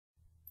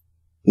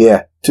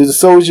Yeah, to the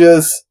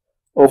soldiers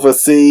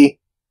overseas.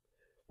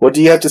 What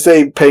do you have to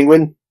say,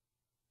 Penguin?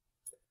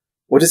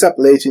 What is up,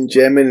 ladies and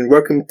gentlemen, and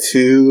welcome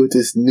to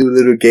this new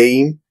little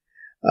game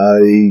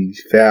I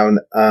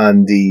found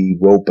on the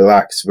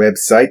Roblox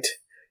website.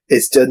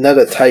 It's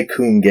another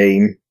tycoon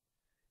game,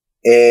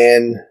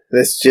 and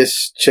let's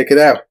just check it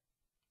out.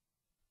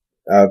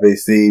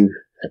 Obviously,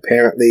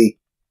 apparently,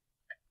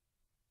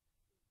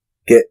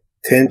 get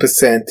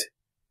 10%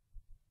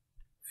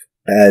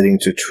 adding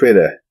to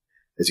Twitter.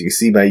 As you can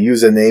see, my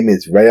username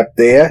is right up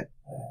there.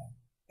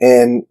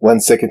 And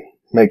 1 second,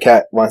 my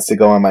cat wants to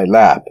go on my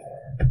lap.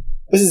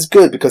 This is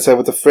good because I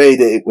was afraid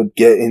that it would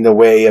get in the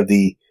way of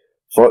the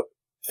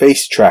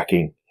face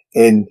tracking.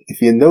 And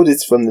if you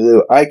notice from the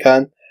little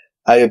icon,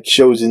 I have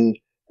chosen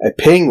a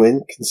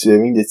penguin,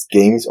 considering this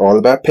game is all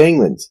about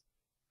penguins.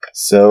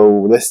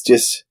 So let's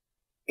just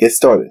get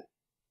started.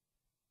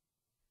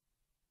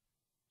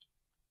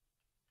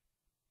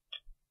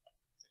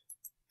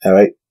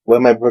 Alright, what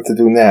am I supposed to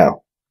do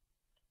now?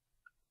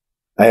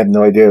 I have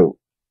no idea.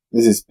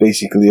 This is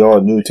basically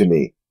all new to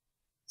me.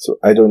 So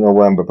I don't know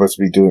what I'm supposed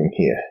to be doing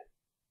here.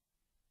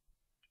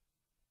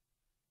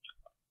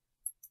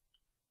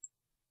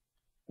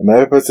 Am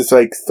I supposed to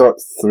like start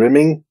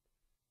thrimming?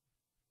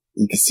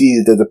 You can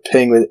see that the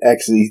penguin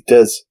actually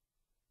does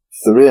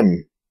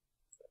thrim.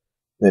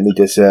 Let me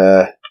just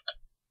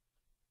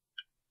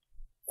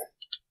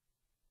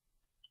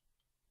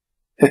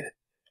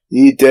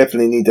you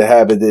definitely need to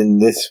have it in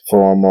this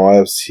form or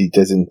else he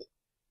doesn't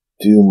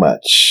do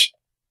much.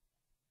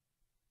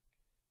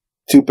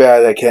 Too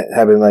bad I can't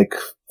have him like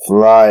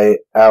fly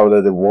out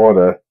of the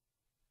water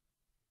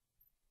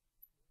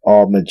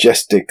all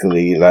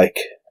majestically like.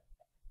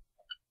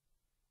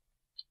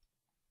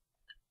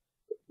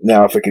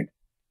 Now if I could,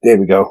 there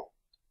we go.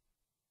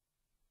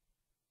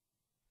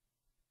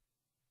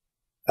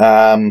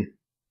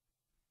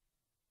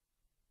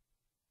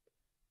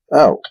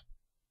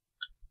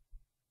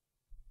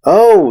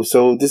 Oh,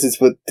 so this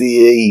is what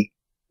the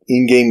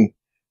in-game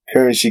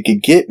currency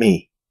could get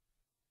me.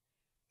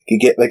 I could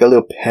get like a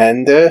little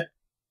panda.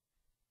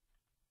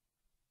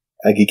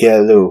 I could get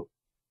a little,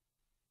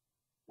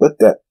 what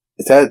the,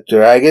 is that a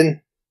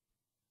dragon?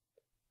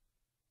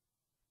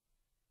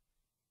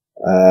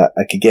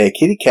 I could get a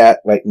kitty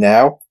cat right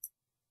now.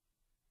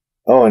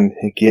 Oh, and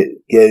get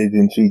it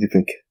in 3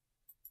 different,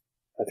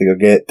 I think I'll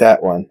get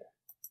that one.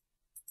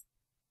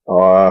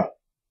 Or,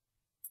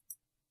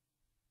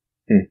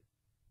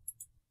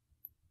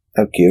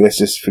 okay, let's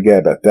just forget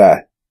about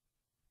that.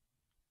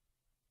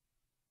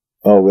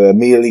 Oh, we're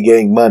immediately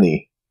getting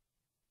money.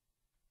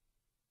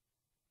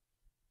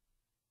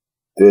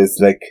 There's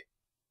like,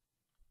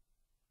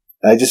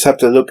 I just have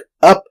to look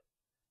up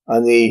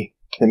on the,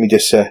 let me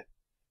just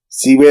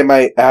see where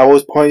my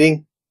arrow's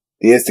pointing.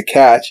 There's the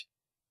catch.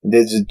 And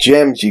there's the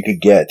gems you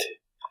could get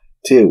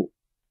too.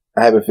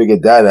 I haven't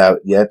figured that out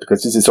yet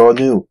because this is all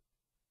new.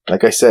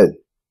 Like I said.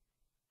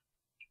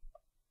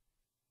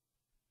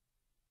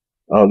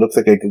 Oh, it looks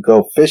like I could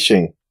go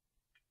fishing.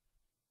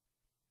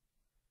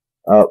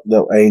 Oh,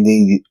 no, I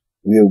need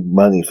real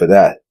money for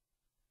that.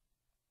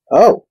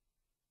 Oh.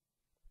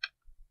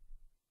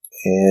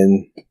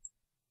 And,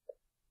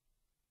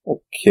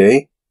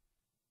 okay.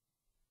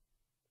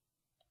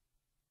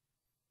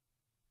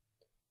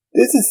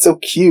 This is so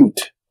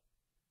cute.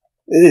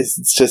 It is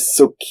just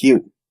so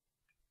cute.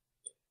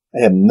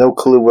 I have no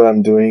clue what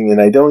I'm doing,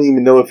 and I don't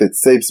even know if it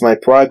saves my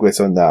progress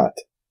or not.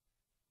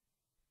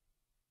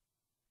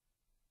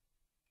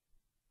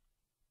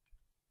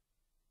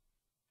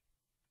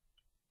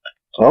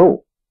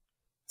 Oh,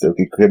 so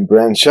we can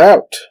branch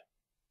out.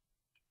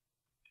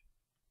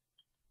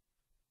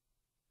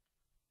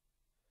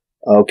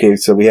 Okay,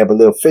 so we have a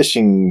little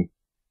fishing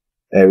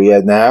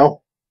area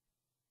now.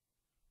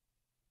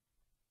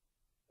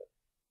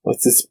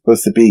 What's this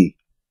supposed to be?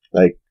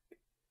 Like,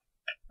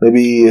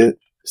 maybe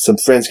some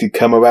friends could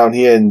come around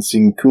here and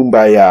sing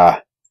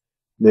Kumbaya.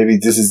 Maybe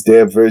this is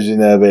their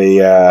version of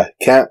a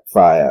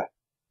campfire.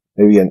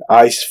 Maybe an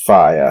ice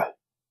fire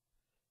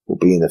will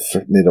be in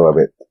the middle of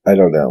it. I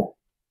don't know.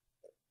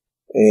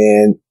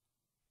 And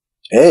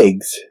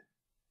eggs.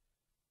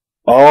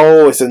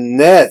 Oh, it's a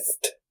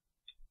nest.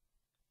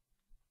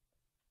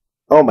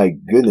 Oh my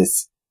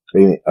goodness.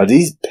 Wait a minute. Are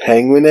these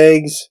penguin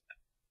eggs?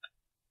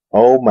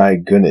 Oh my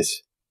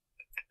goodness.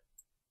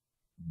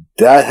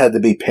 That had to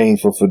be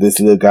painful for this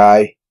little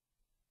guy.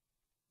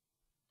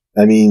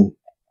 I mean,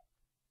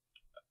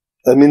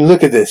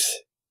 look at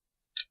this.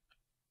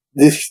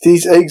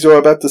 These eggs are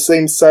about the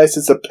same size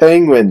as a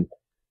penguin.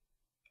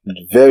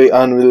 Very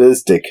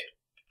unrealistic.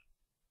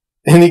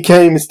 And he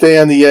can't even stay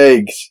on the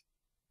eggs.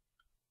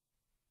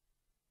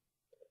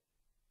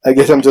 I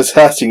guess I'm just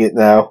hatching it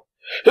now.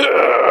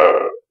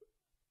 Oh,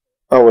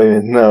 wait a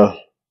minute, no.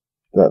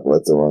 That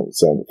was the wrong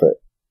sound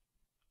effect.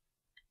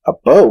 A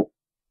boat?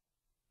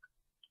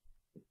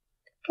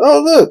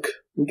 Oh, look!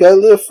 We got a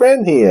little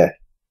friend here.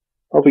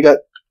 Oh, we got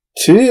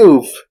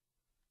 2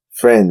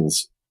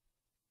 friends.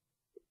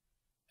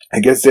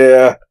 I guess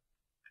they're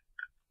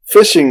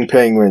fishing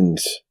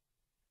penguins.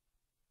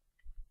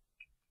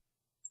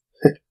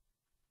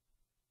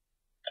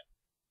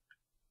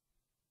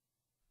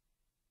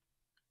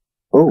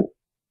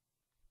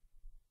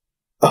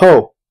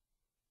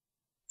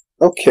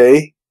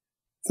 Okay.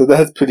 So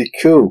that's pretty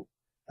cool.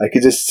 I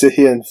could just sit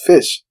here and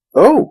fish.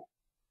 Oh!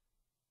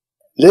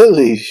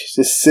 Literally,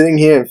 just sitting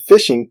here and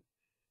fishing,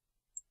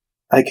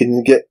 I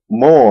can get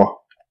more.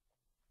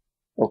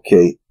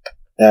 Okay.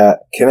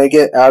 Can I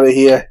get out of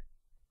here?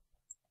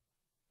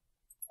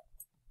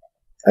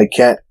 I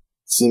can't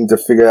seem to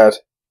figure out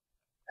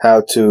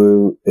how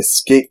to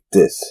escape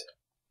this.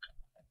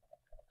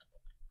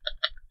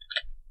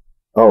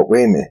 Oh,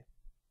 wait a minute.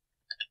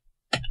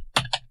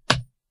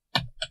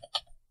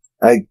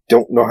 I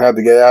don't know how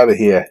to get out of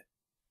here.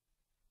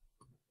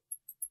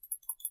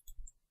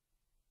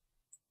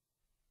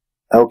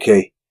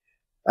 Okay.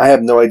 I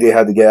have no idea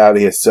how to get out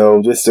of here, so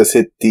let's just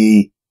hit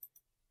the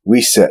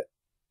reset.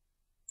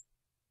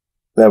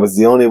 That was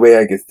the only way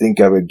I could think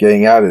of it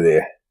getting out of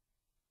there.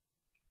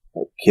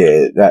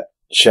 Okay, that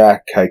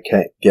shack I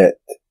can't get.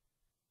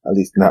 At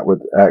least not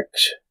with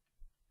action.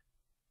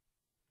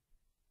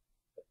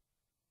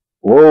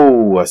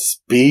 Whoa, a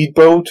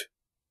speedboat?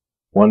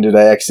 Wondered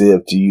I actually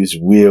have to use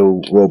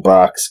real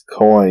Roblox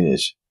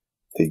coinage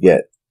to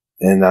get.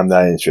 And I'm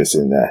not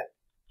interested in that.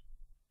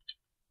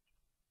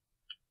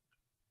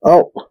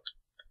 Oh.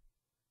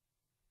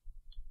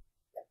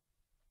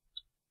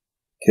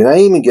 Can I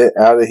even get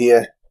out of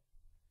here?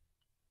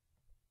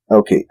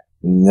 Okay,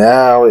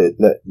 now it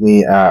let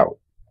me out.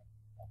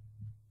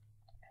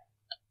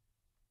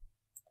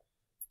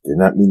 Did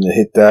not mean to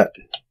hit that.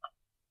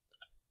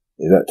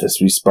 Yeah, that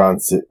just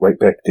respawns it right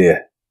back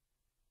there.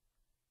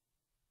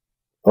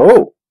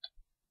 Oh!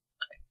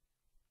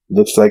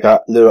 Looks like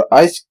a little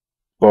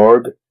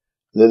iceberg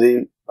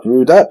literally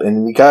grew up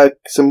and we got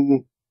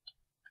some...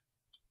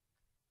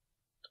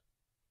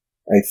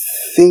 I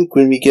think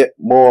when we get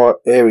more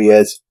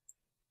areas,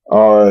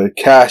 our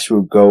cash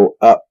will go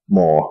up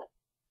more.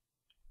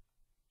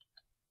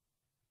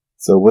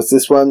 So what's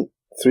this one?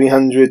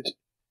 300.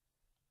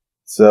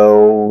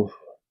 So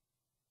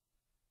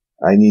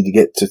I need to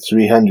get to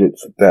 300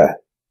 for that.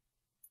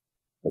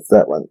 What's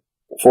that one?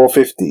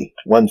 450.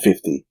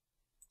 150.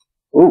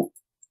 Ooh.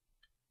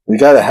 We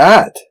got a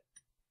hat.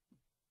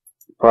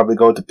 Probably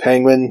go to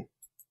Penguin.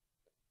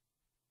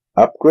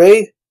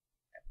 Upgrade?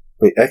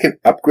 Wait, I can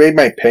upgrade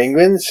my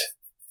penguins?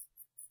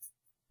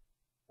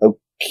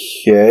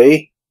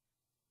 Okay.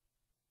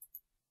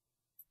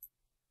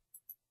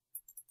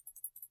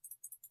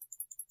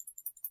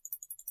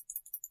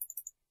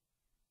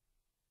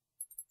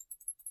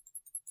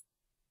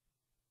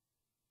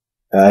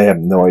 I have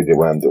no idea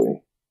what I'm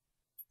doing.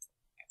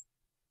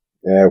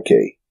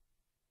 Okay.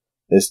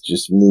 Let's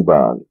just move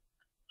on.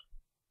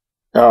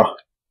 Oh,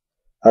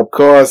 of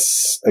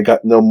course, I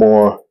got no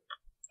more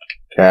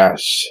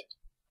cash.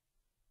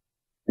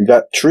 We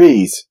got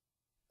trees.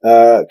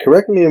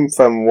 Correct me if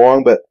I'm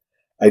wrong, but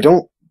I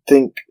don't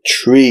think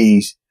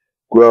trees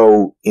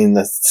grow in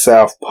the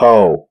South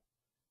Pole.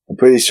 I'm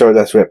pretty sure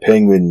that's where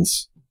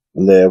penguins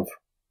live.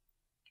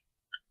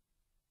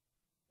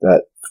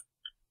 That.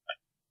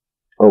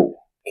 Oh,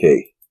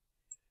 okay.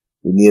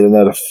 We need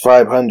another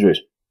 500.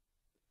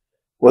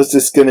 What's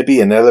this gonna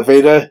be? An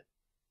elevator?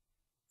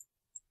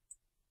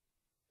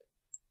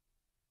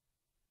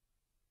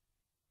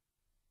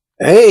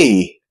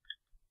 Hey!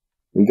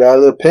 We got a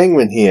little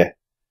penguin here.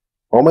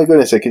 Oh my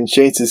goodness, I can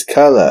change his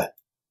color.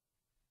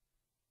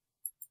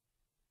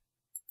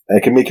 I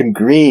can make him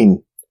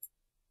green.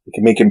 I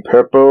can make him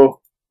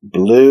purple,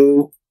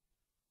 blue.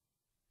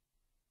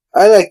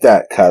 I like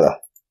that color.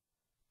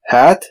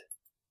 Hat?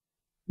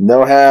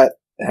 No hat,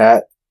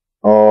 hat,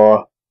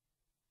 or...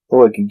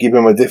 Oh, I can give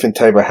him a different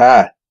type of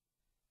hat.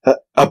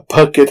 A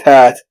bucket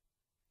hat.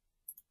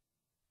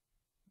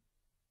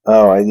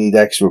 Oh, I need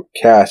extra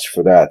cash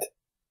for that.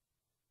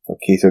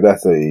 Okay, so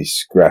that's a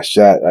scratch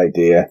that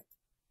idea.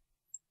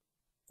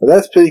 But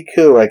that's pretty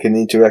cool, I can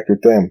interact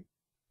with them.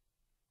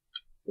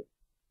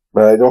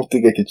 But I don't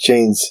think I could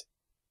change...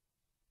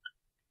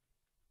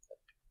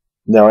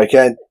 No, I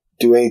can't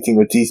do anything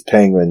with these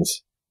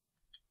penguins.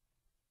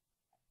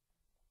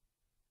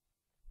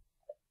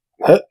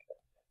 Huh?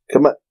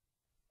 Come on.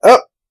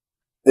 Oh!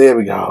 There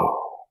we go.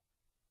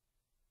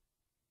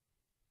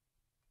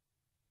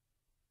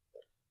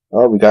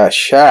 Oh, we got a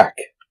shack.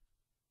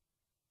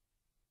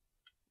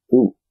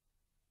 Ooh.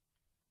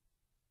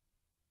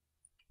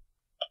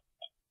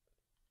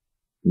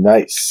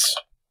 Nice.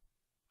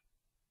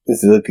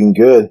 This is looking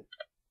good.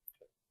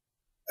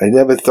 I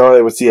never thought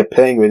I would see a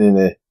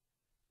penguin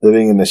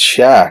living in a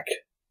shack.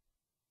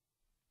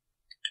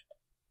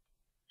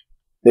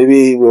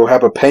 Maybe we'll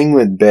have a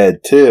penguin bed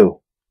too.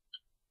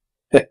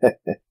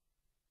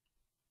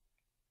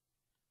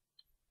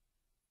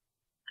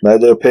 My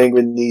little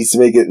penguin needs to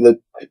make it look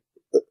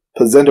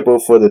presentable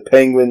for the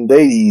penguin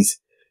ladies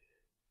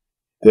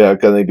that are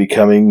going to be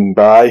coming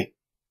by.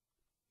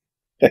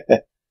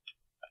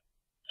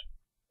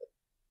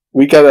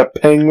 We got a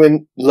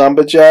penguin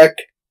lumberjack.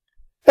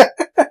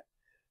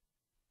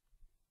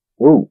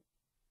 Ooh.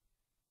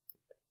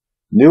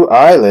 New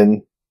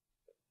island.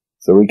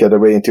 So we gotta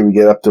wait until we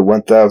get up to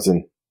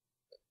 1,000.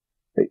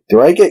 Wait,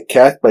 do I get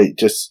cash by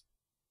just...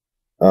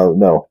 Oh,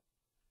 no.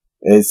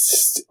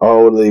 It's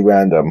totally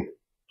random.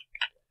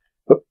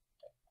 Oop.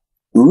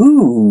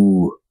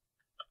 Ooh.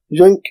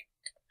 Drink.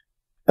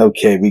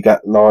 Okay, we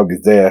got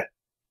logs there.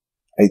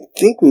 I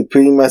think we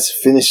pretty much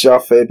finished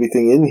off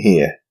everything in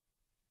here.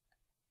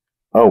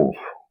 Oh.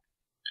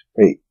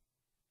 Wait.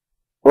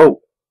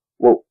 Whoa.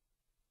 Whoa.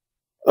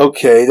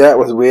 Okay, that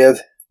was weird.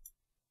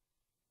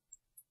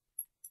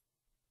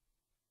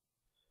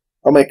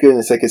 Oh my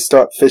goodness, I could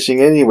start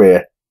fishing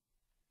anywhere.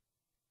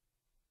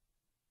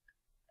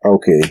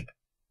 Okay.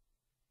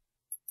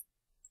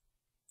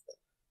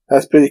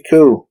 That's pretty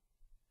cool.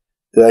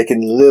 That I can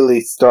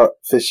literally start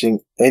fishing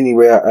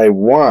anywhere I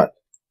want.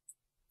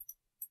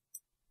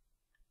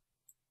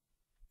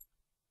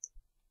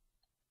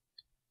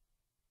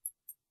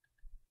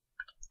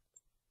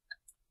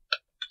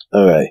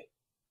 Alright.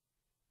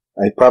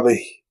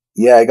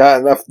 Yeah, I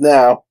got enough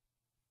now.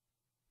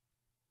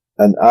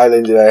 An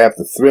island that I have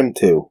to swim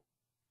to.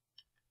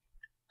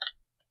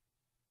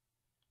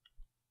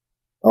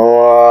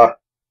 Or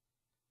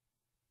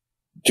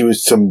do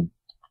some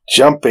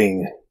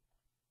jumping.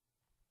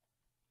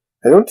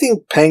 I don't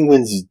think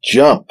penguins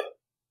jump.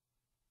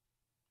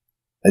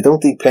 I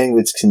don't think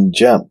penguins can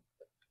jump.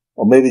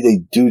 Or maybe they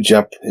do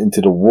jump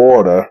into the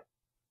water.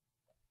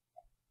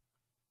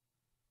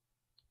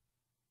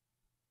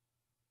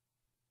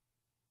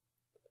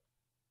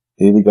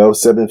 Here we go,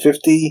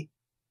 750.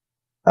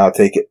 I'll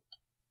take it.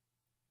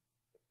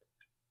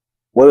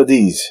 What are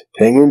these?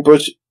 Penguin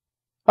bush?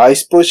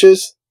 Ice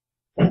bushes?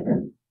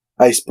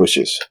 Ice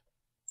bushes.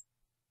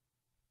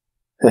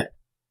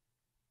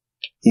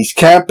 He's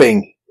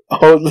camping.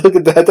 Oh, look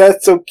at that.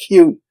 That's so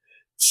cute.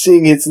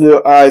 Seeing his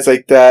little eyes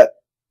like that.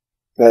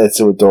 That's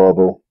so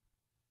adorable.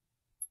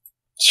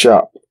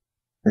 Shop.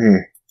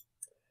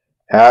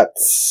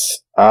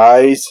 Hats.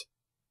 Eyes.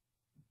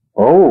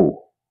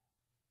 Oh.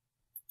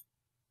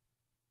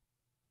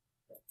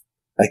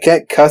 I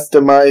can't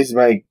customize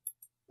my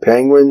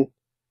penguin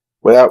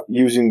without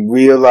using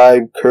real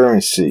live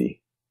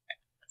currency.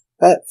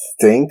 That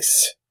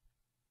stinks.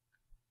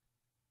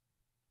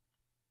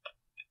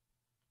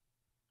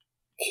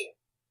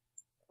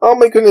 Oh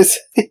my goodness.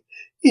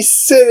 He's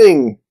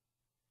sitting.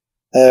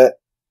 At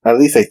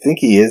least I think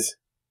he is.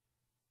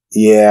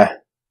 Yeah.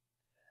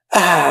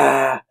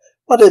 Ah,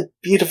 what a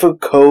beautiful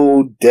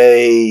cold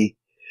day.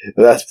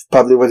 That's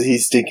probably what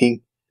he's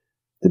thinking.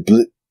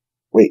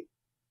 Wait,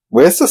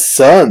 where's the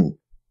sun?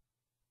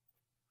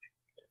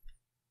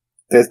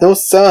 There's no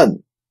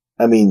sun.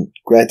 I mean,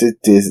 granted,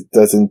 this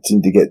doesn't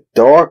seem to get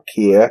dark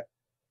here,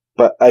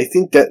 but I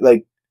think that,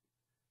 like,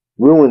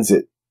 ruins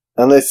it.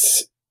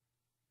 Unless,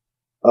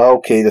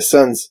 okay, the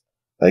sun's,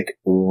 like,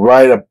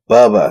 right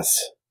above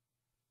us.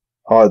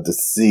 Hard to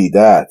see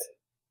that.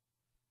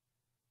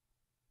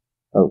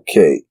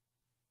 Okay.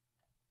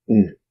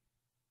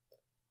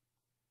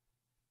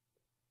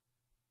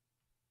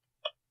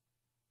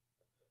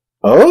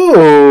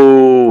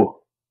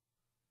 Oh!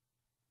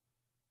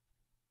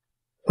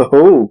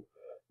 Oh!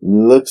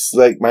 Looks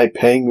like my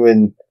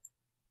penguin.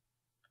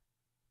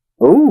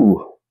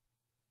 Oh!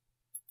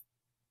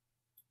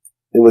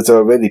 It was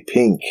already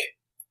pink.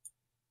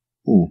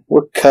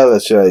 What color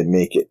should I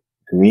make it?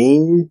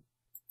 Green?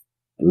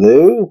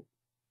 Blue?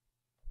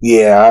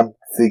 Yeah, I'm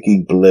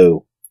thinking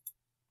blue.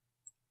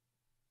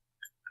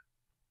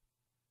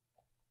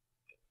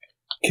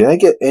 Can I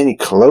get any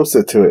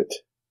closer to it?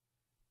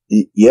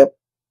 Yep,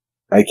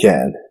 I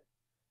can.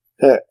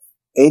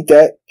 Ain't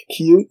that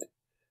cute?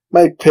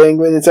 My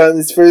penguin is on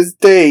his first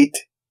date.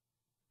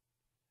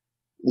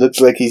 Looks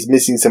like he's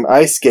missing some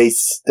ice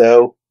skates,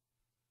 though.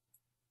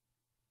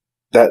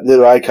 That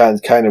little icon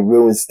kind of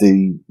ruins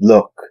the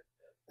look,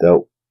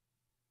 though.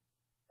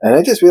 And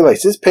I just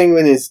realized this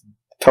penguin is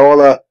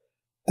taller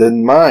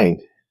than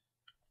mine.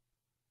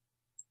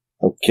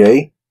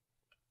 Okay.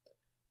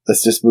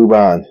 Let's just move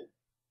on.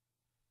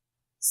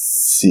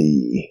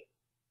 See.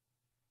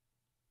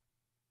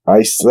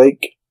 Ice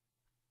lake.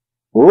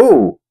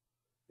 Ooh.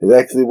 It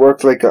actually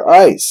works like an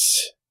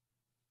ice.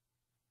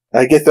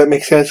 I guess that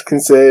makes sense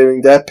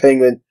considering that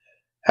penguin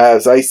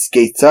has ice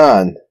skates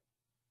on.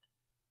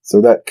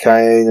 So that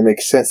kind of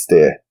makes sense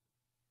there.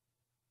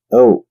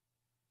 Oh.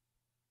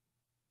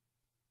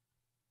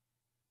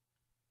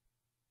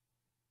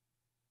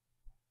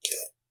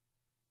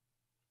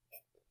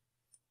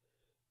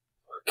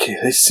 Okay,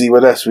 let's see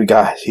what else we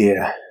got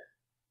here.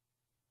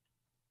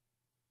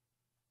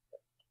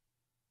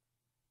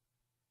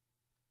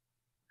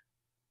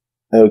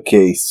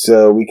 Okay,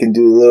 so we can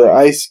do a little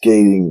ice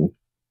skating.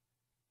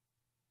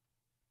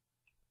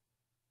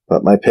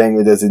 But my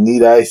penguin doesn't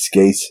need ice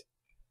skates,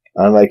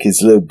 unlike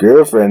his little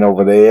girlfriend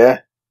over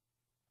there.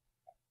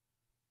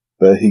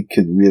 But he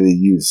could really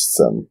use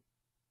some.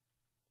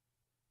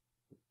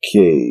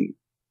 Okay.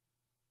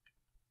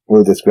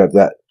 We'll just grab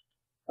that.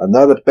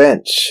 Another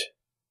bench.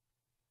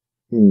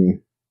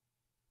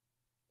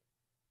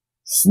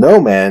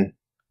 Snowman?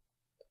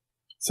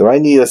 So I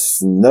need a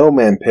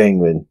snowman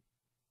penguin.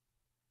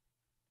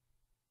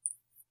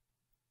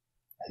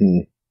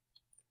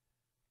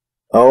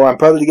 Oh, I'm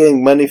probably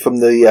getting money from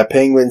the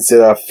penguins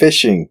that are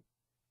fishing.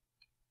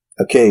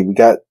 Okay, we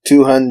got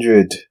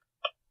 200.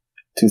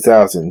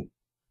 2,000.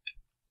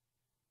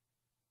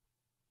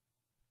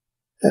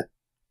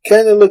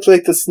 kind of looks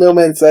like the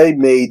snowmans I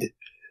made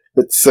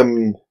with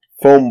some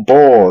foam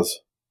balls.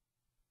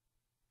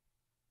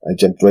 I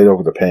jumped right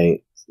over the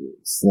paint.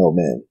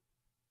 Snowman.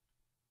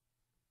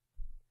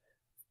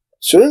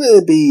 Shouldn't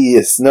it be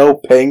a snow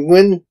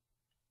penguin?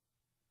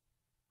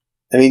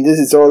 I mean, this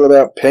is all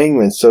about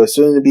penguins, so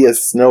shouldn't it be a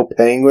snow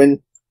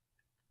penguin?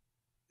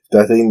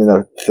 That's even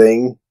a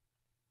thing.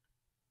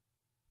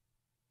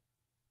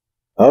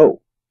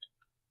 Oh.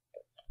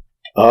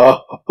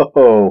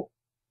 Oh.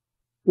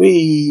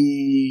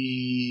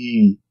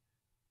 Whee.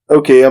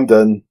 Okay, I'm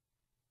done.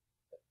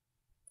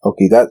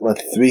 Okay, that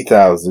one's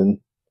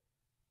 3,000.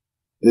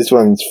 This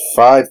one's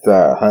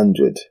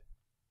 500.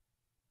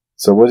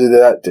 So what did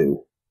that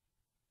do?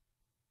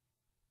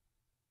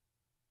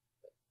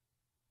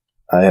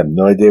 I have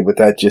no idea what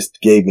that just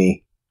gave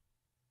me.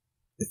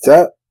 Is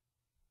that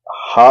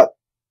hot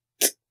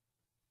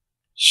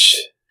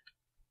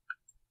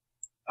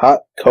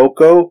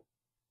cocoa?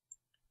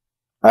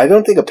 I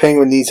don't think a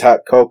penguin needs hot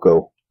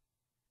cocoa.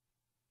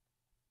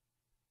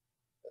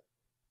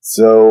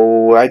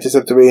 So I just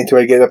have to wait until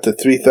I get up to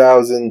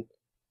 3,000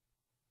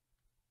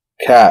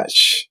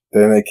 cash.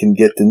 Then I can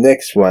get the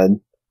next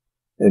one.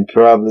 And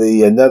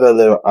probably another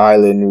little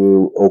island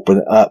will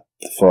open up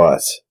for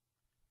us.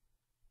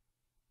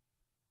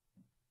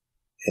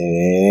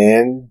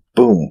 And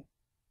boom.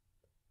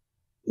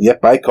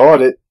 Yep, I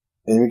caught it.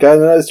 And we got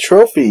another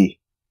trophy.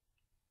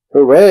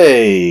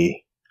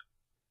 Hooray!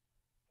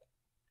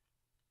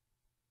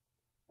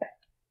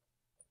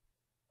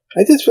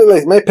 I just feel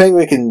like my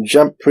penguin can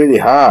jump pretty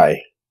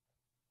high.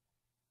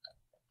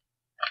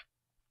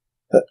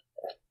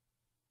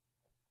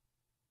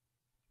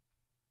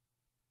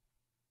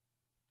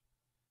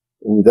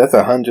 Ooh, that's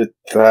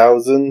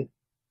 100,000.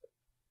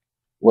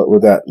 What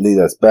would that lead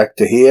us back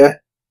to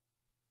here?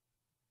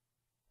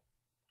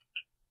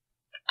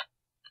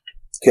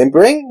 Can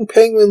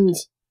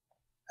penguins?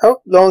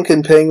 How long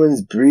can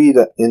penguins breathe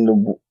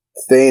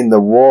stay in the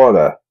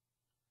water?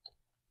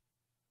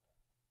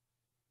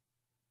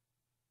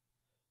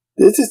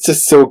 This is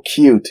just so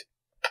cute.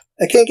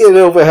 I can't get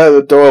over how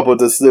adorable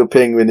this little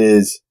penguin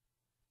is.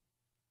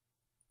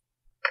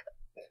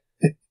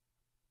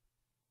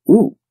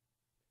 Ooh.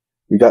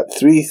 We got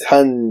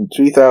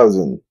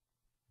 3,000.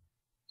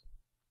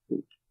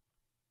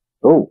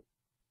 Oh.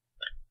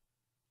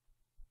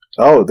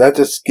 Oh, that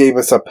just gave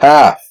us a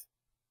path.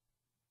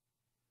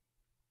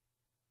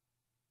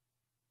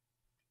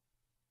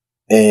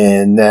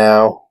 And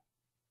now,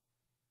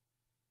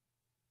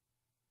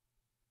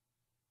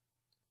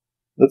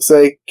 looks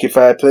like if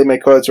I play my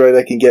cards right,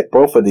 I can get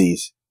both of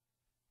these.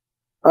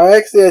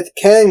 I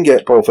can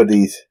get both of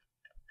these.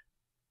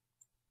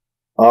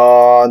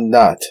 Oh,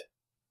 not.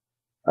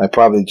 I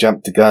probably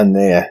jumped the gun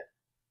there.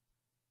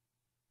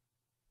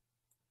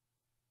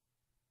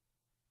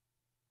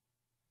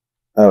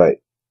 Alright.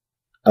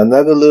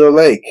 Another little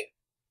lake.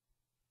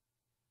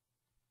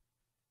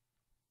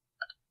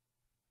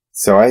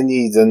 So I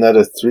need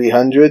another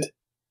 300. Is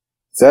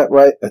that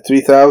right?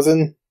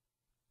 3,000?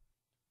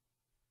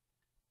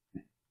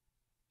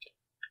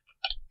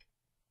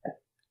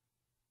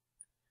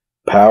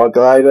 Power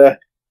glider.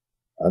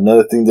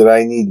 Another thing that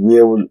I need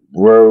real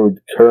world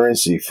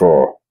currency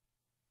for.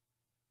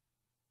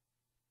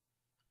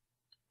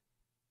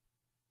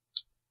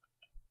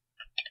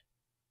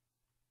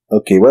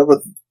 Okay, what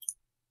was...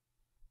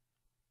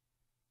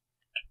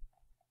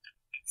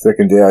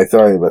 Second day I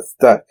thought it was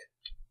stuck.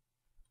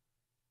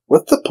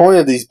 What's the point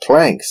of these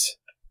planks?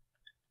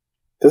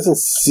 Doesn't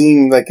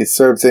seem like it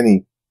serves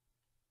any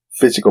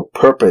physical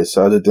purpose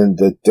other than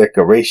the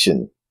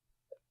decoration.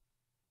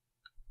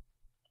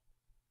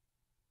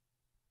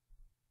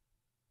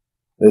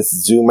 Let's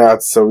zoom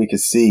out so we can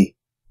see.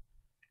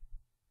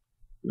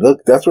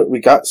 Look, that's what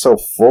we got so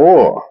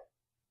far.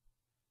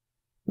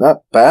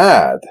 Not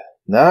bad.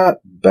 Not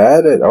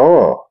bad at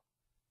all.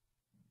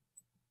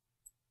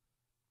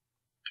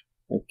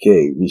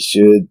 Okay, we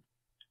should...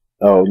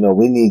 Oh, no,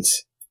 we need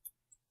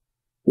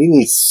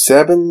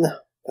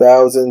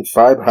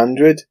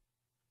 7,500?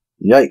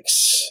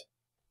 Yikes.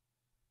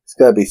 There's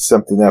gotta be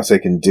something else I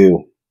can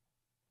do.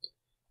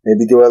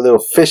 Maybe do a little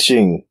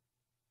fishing.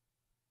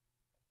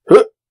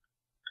 Huh.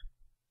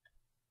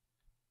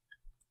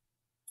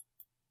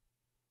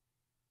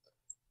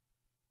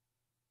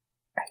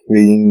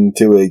 We need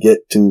to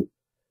get to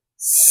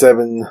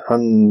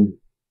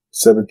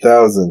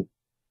 7,000.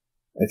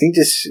 I think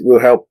this will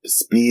help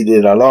speed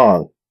it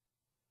along.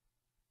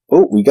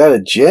 Oh, we got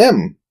a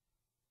gem.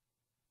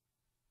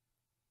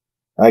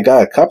 I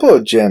got a couple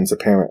of gems,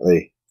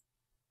 apparently.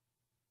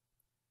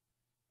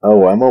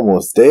 Oh, I'm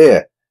almost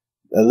there.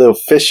 A little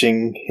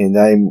fishing, and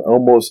I'm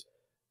almost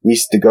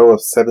reached the goal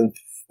of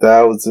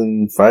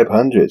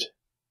 7,500.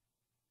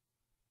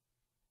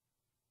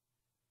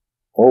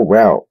 Oh,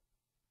 wow.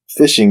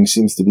 Fishing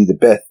seems to be the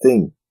best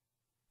thing.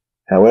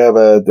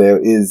 However, there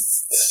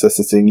is such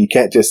a thing. You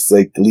can't just,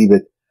 leave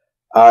it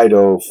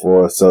idle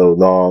for so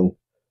long.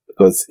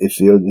 Because if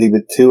you leave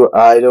it too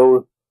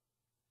idle,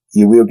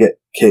 you will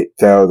get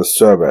kicked out of the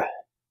server.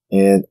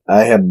 And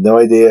I have no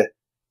idea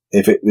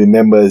if it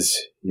remembers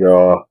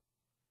your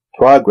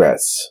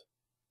progress.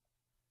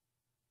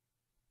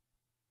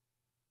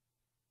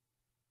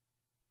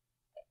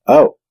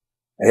 Oh,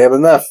 I have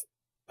enough,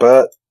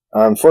 but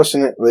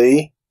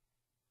unfortunately,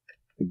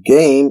 the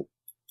game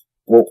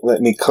won't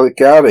let me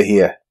click out of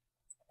here.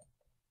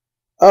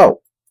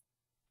 Oh.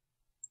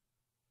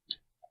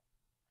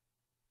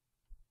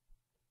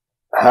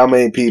 How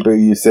many people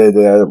you said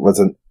there was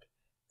an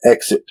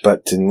exit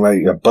button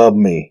right above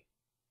me?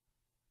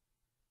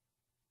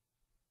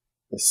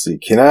 Let's see,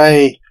 can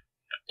I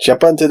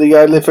jump onto the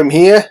island from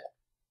here?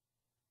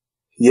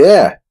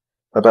 Yeah.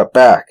 How about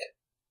back?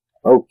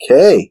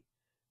 Okay.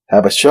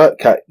 Have a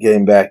shortcut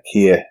getting back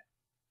here.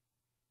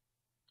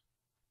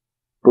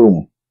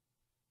 Boom.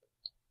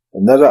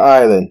 Another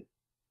island.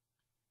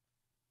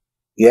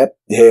 Yep,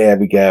 there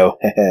we go.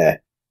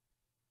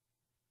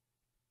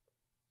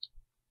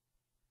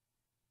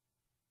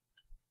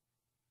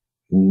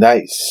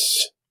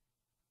 Nice.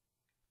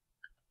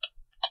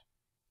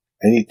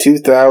 I need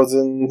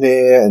 2,000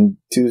 here and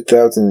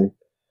 2,000.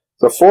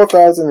 So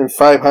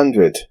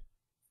 4,500.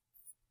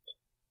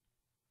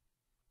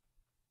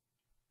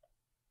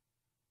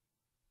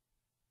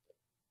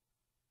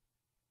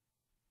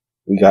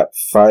 We got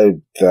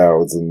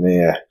 5,000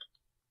 there.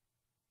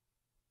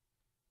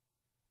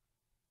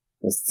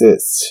 What's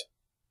this?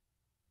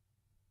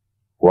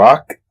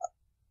 Rock?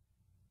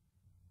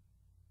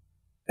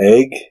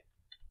 Egg?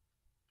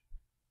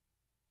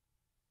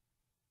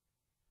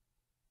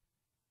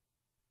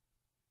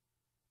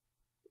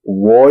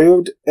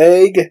 Boiled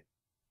egg?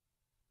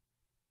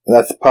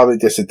 That's probably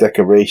just a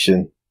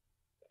decoration.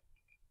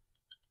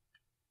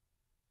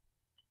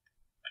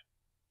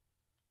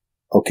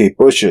 Okay,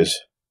 bushes.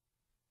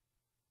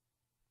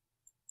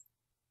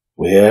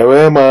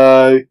 Where am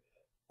I?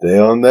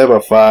 They'll never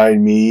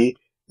find me.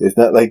 It's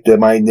not like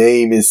my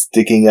name is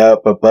sticking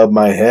up above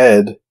my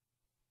head.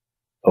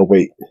 Oh,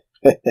 wait.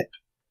 Okay,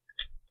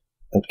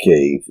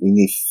 we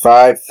need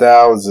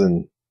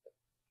 5,000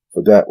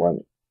 for that one.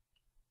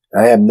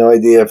 I have no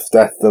idea if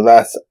that's the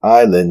last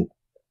island,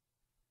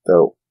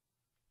 though.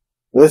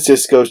 Let's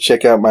just go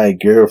check out my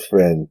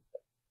girlfriend.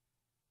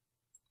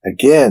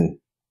 Again,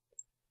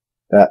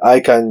 that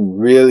icon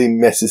really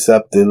messes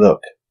up the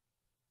look.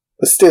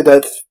 But still,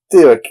 that's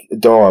still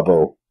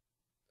adorable.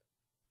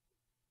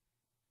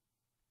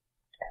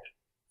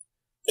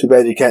 Too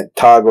bad you can't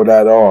toggle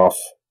that off.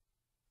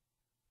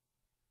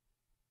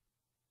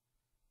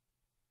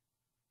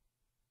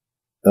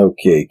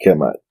 Okay,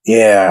 come on.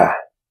 Yeah.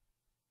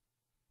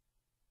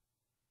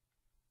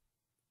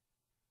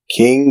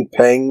 King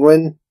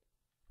Penguin?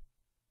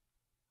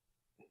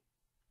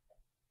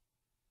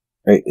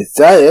 Wait, is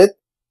that it?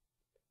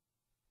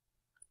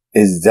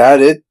 Is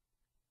that it?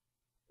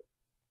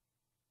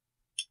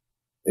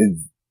 It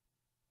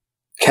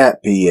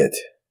can't be it.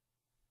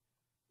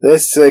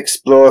 Let's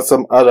explore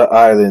some other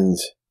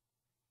islands.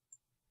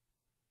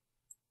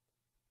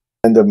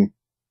 Random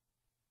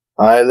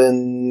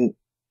island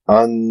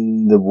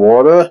on the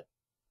water?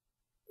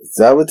 Is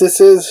that what this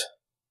is?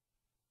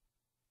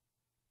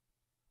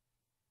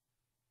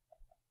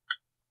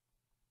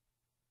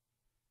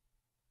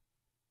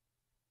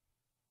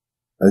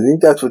 I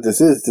think that's what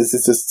this is. This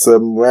is just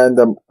some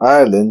random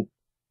island.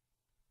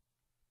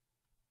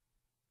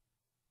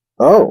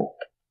 Oh.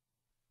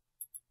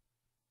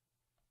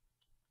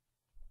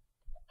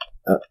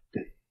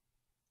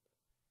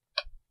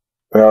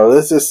 Well,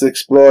 let's just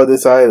explore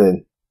this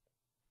island.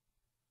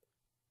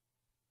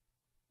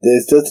 There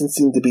doesn't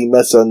seem to be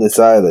much on this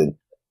island.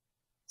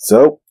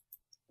 So,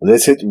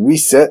 let's hit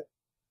reset.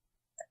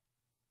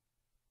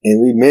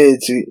 And we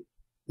managed to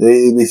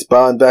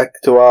respawn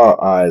back to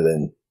our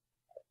island.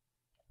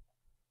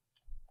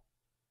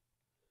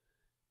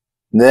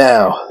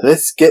 Now,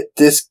 let's get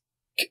this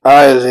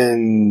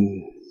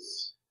island.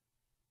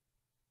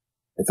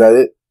 Is that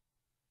it?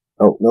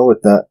 Oh, no,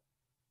 it's not.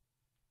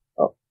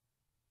 Oh.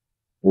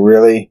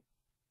 Really?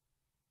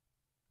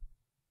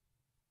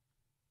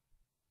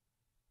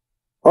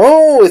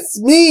 Oh, it's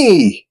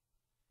me!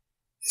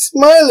 It's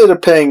my little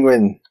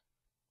penguin.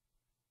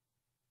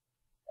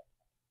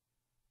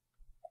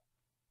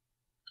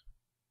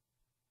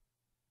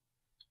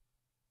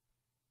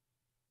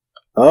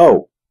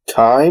 Oh,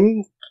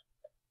 time?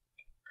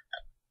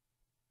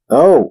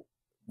 Oh,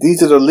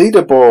 these are the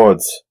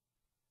leaderboards.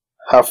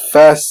 How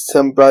fast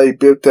somebody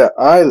built that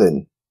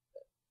island.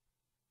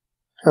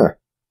 Huh.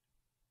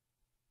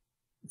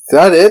 Is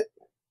that it?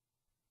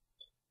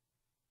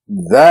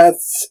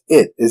 That's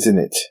it, isn't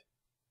it?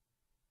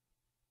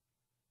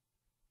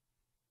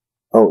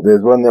 Oh,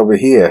 there's one over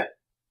here.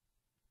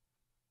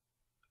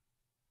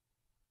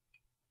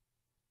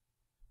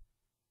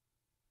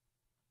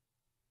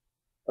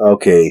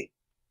 Okay.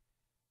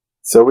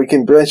 So we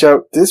can branch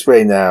out this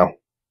way now.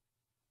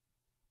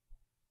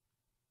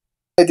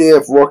 The idea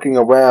of walking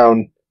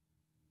around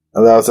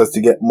allows us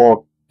to get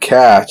more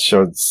cash.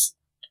 Ooh,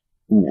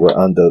 we're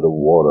under the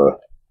water.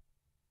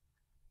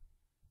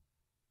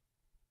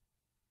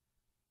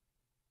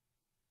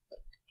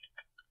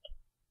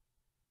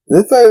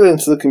 This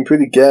island's looking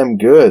pretty damn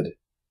good.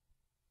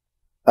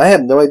 I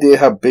have no idea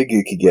how big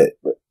it could get,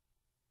 but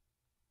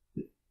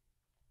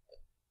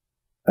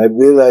I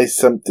realized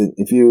something.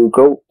 If you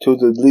go to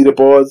the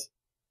leaderboards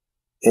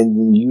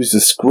and use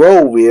the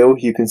scroll wheel,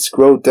 you can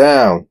scroll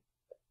down.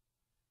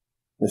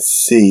 Let's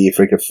see if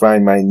I can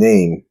find my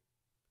name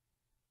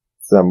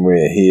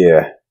somewhere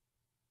here.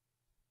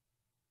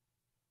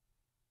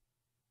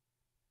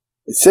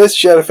 It says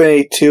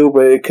Shadowfang82,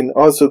 but it can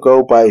also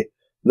go by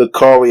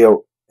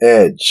Lucario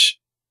Edge,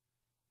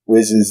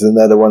 which is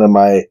another one of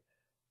my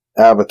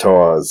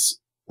avatars,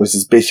 which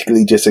is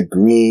basically just a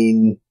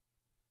green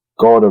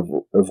god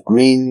of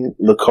green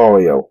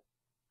Lucario.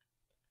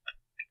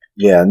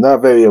 Yeah,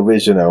 not very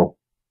original.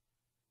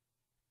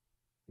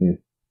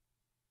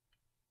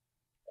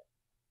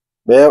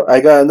 Well, I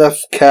got enough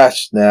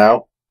cash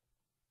now.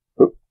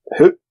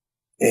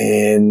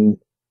 And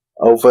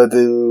over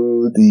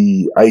to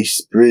the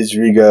ice bridge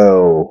we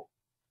go.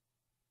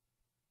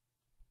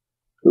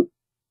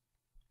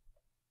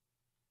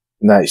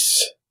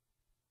 Nice.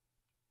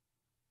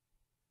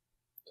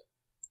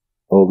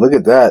 Oh, look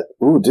at that.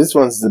 Ooh, this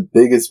one's the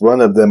biggest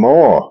one of them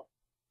all.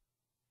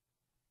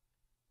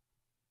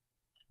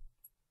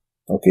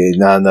 Okay,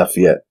 not enough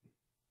yet.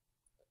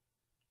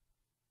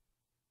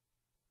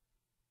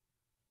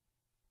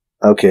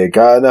 Okay,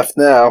 got enough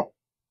now.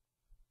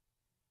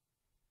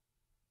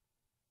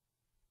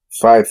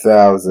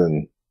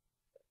 5,000.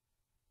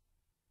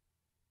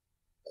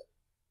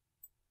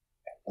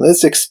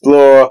 Let's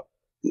explore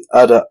the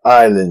other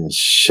islands,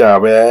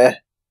 shall we?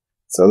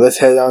 So let's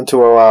head on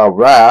to our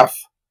raft,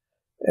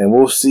 and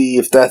we'll see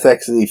if that's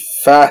actually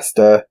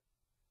faster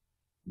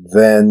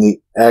than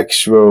the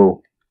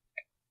actual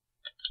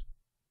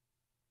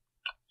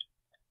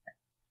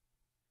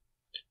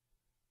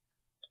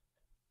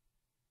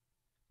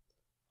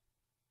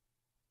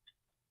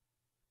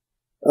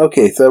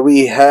Okay, so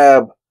we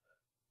have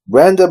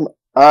random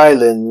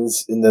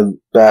islands in the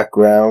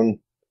background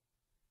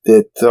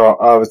that are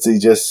obviously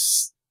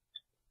just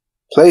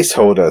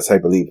placeholders, I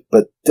believe.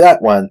 But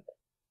that one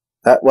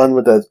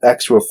with the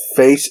actual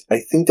face,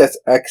 I think that's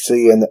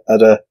actually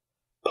another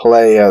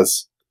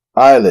player's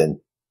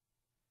island.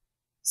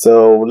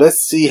 So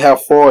let's see how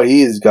far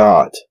he has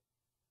got.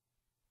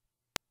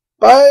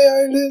 Bye,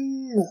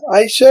 island!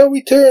 I shall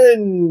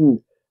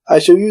return! I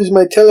shall use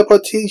my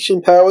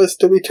teleportation powers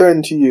to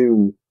return to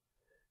you.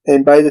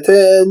 And by the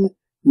 10,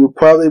 you'll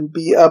probably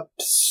be up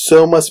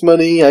so much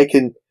money, I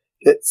can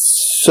get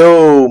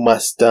so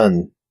much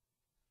done.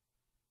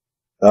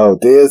 Oh,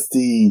 there's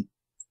the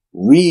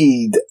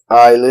Reed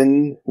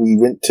Island we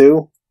went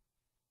to.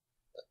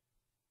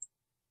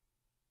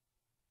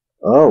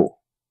 Oh.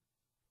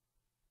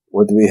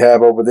 What do we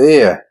have over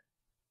there?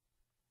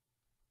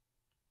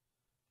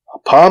 A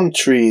Palm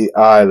Tree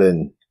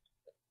Island.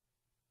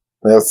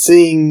 Well,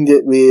 seeing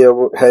that we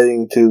are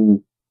heading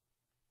to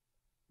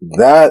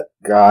that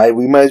guy,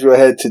 we might as well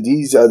head to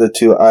these other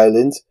two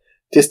islands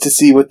just to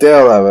see what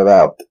they're all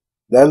about.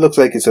 That looks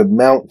like it's a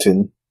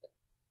mountain.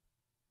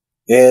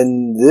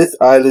 And this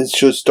island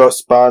should start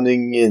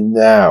spawning in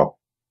now.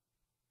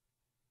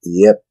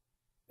 Yep.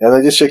 And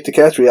I just checked the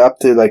cash. We're up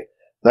to like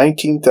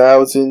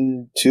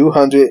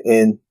 19,200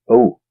 and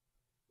oh,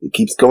 it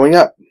keeps going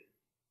up.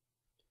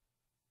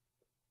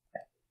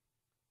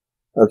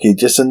 Okay,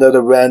 just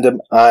another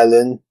random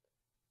island.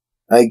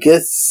 I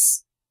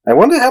guess I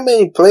wonder how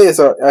many players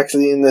are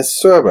actually in this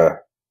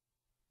server.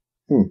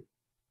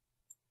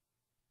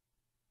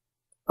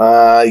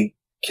 I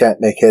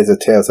can't make heads or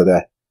tails of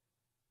that.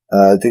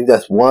 I think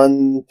that's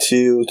 1,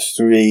 2,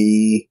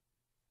 3,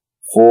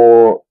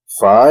 4,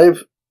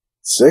 5,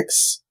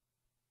 6.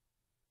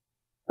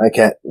 I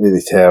can't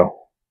really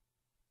tell.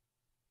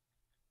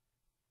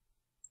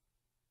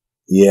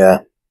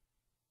 Yeah.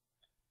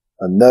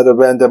 Another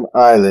random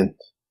island.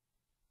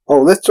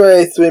 Oh, let's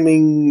try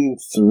swimming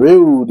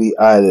through the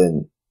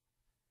island.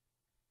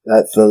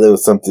 That's a little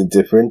something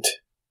different.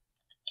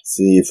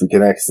 See if we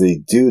can actually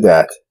do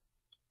that.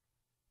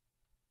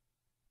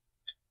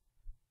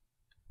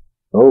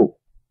 Oh.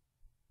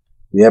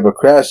 We have a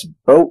crashed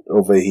boat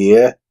over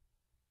here.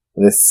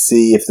 Let's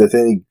see if there's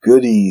any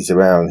goodies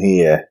around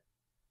here.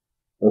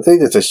 I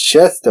think there's a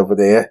chest over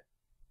there.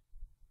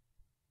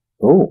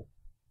 Oh.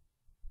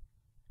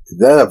 Is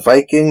that a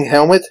Viking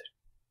helmet?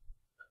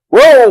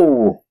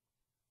 Whoa!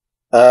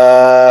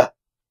 Oh.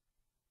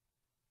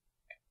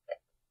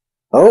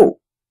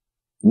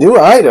 New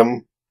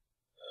item?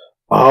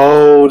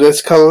 Oh,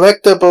 there's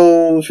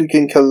collectibles we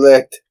can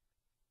collect.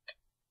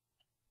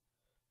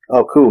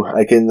 Oh, cool.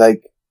 I can,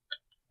 like...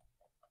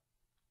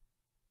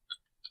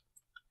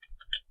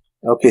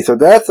 Okay, so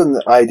that's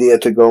an idea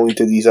to go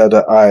into these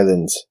other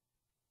islands.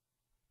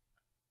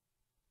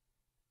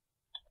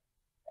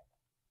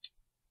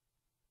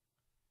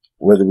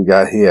 What do we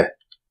got here?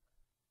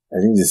 I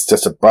think it's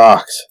just a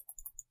box.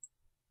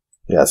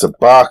 Yeah, it's a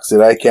box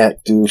that I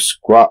can't do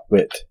squat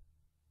with.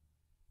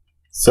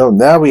 So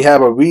now we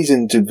have a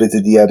reason to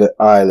visit the other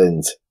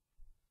islands.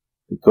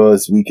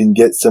 Because we can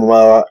get some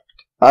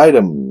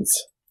items.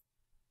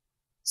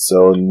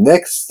 So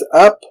next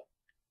up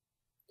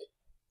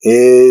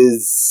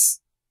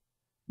is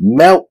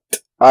Mount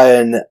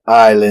Iron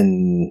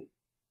Island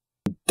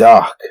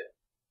Dock.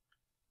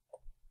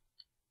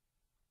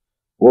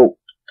 Whoa.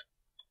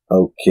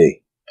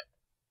 Okay.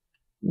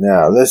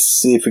 Now, let's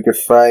see if we can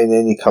find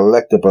any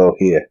collectible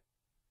here.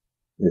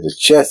 There's a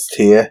chest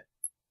here.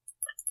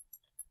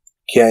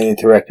 Can't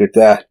interact with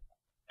that.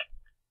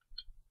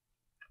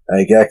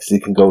 I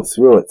actually can go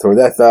through it. So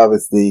that's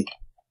obviously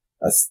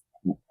a...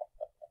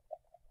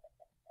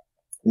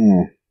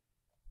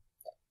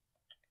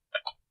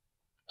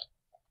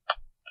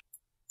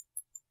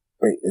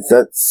 Wait, is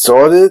that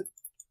sorted?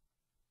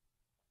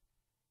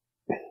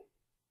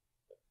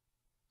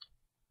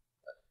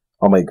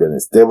 Oh my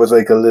goodness, there was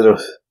like a little...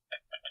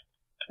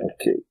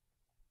 Okay.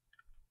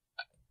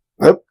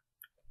 Yep.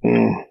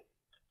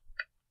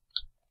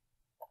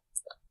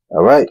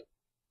 Alright.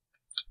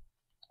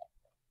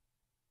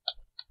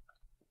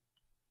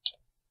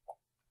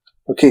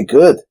 Okay,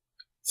 good.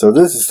 So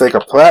this is like a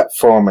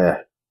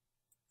platformer.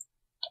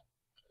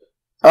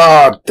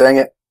 Oh, dang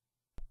it.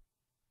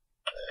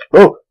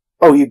 Oh!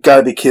 Oh, you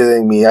gotta be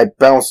kidding me. I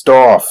bounced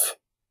off.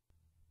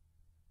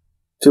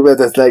 Too bad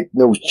there's like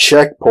no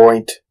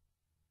checkpoint.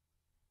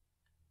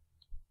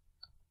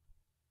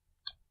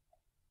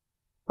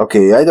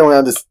 Okay, I don't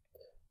understand.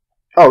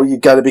 Oh, you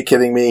gotta be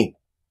kidding me.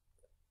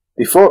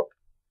 Before...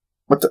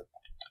 What the...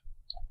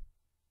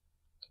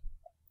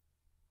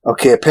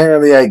 Okay,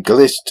 apparently I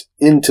glitched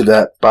into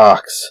that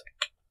box.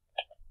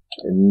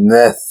 And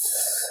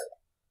that's...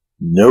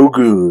 no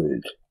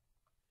good.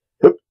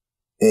 Hup.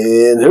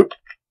 And hup.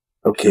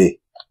 Okay.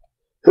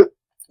 Hup.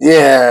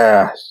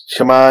 Yeah!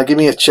 Come on, give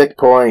me a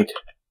checkpoint.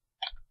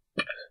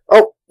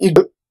 Oh! You...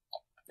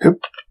 Hup.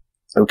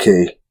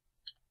 Okay.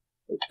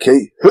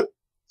 Okay. Hup.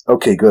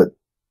 Okay, good.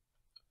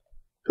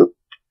 Hup.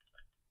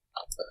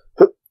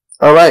 Hup.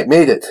 Alright,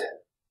 made it.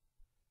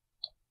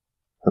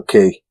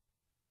 Okay.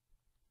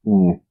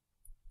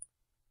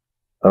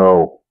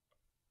 Oh.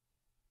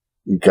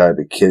 You gotta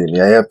be kidding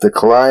me. I have to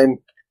climb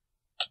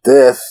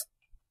this.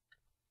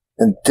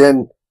 And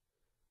then...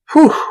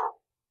 Whew.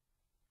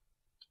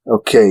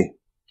 Okay.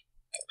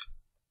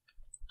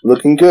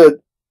 Looking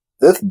good.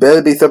 This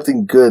better be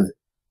something good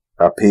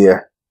up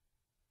here.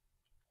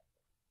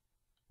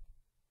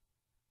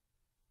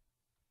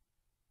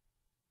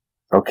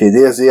 Okay,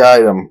 there's the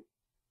item.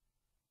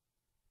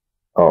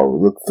 Oh,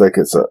 looks like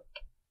it's a...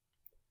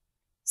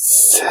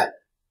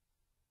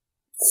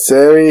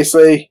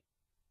 Seriously?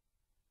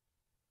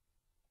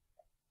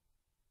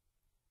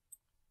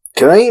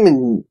 Can I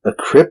even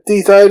equip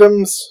these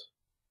items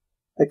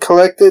I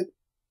collected?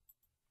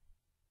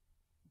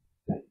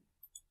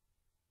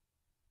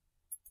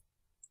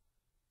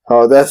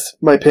 Oh, that's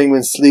my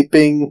penguin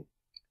sleeping.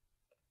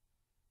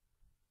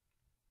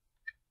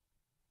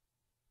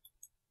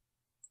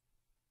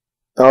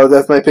 Oh,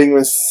 that's my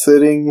penguin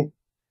sitting.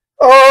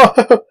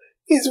 Oh,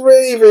 he's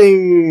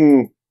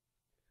raving.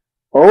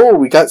 Oh,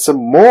 we got some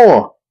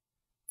more.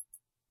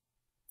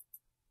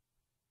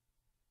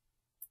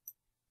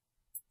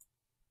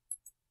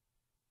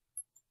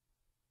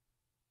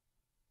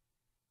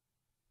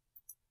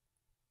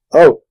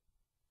 Oh,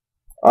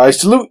 I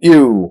salute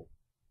you.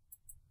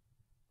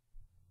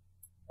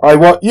 I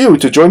want you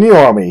to join the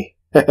army.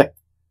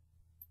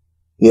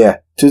 Yeah,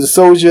 to the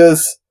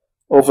soldiers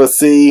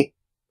overseas.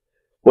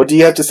 What do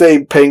you have to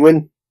say,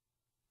 penguin?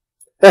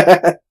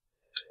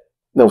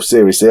 No,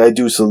 seriously, I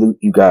do salute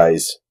you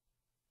guys.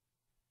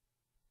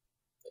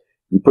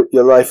 You put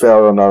your life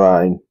out on the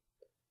line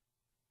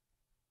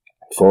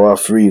for our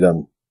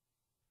freedom.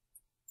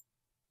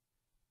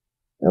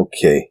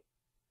 Okay.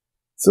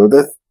 So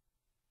there's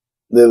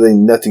literally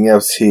nothing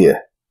else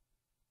here.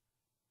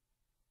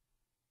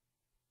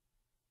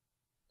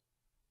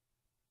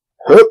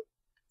 Hup!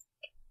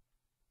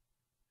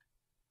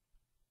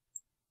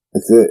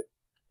 That's it.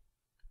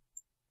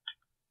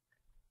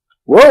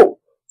 Whoa!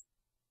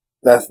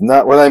 That's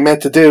not what I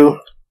meant to do.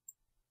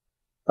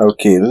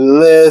 Okay,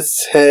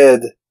 let's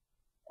head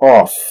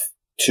off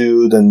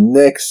to the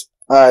next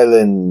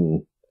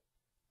island.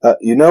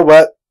 You know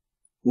what?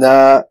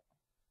 Nah,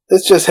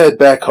 let's just head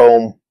back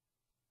home.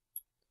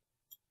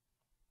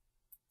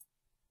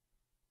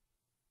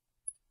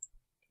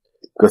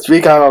 Because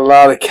we got a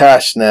lot of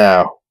cash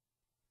now.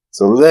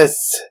 So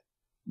let's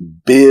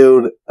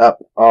build up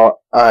our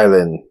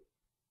island.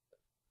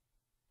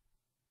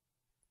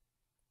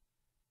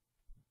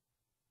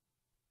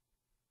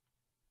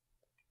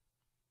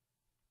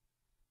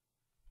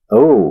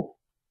 Oh,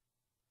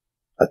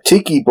 a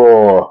tiki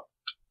bar.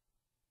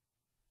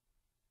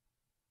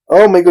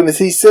 Oh my goodness,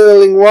 he's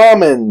selling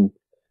ramen.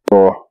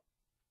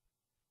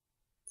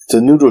 It's a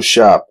noodle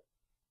shop.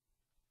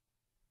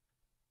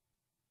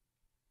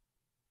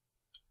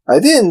 I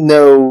didn't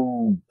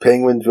know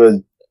penguins were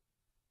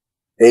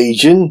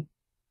Asian.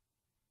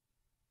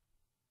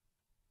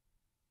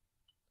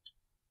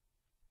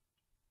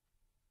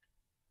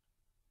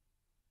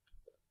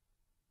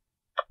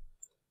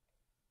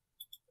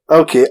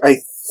 Okay, I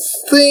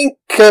think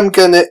I'm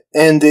gonna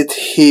end it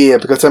here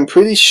because I'm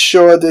pretty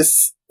sure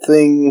this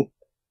thing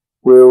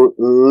will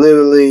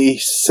literally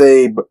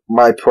save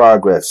my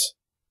progress.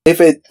 If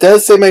it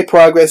does say my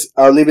progress,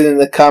 I'll leave it in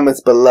the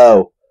comments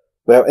below.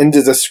 Well, in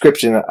the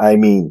description, I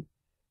mean.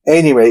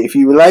 Anyway, if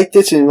you like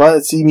this and want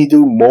to see me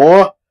do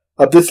more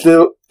of this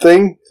little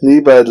thing,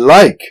 leave a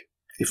like.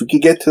 If we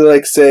could get to,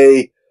 like,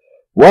 say,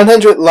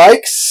 100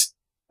 likes,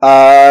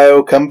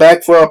 I'll come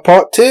back for a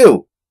part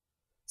 2.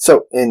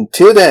 So,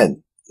 until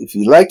then, if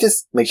you like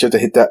this, make sure to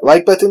hit that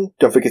like button.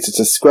 Don't forget to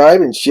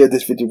subscribe and share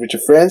this video with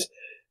your friends.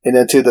 And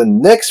until the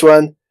next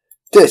one,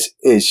 this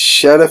is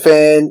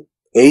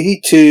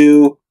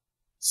ShadowFan82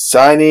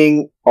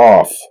 signing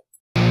off.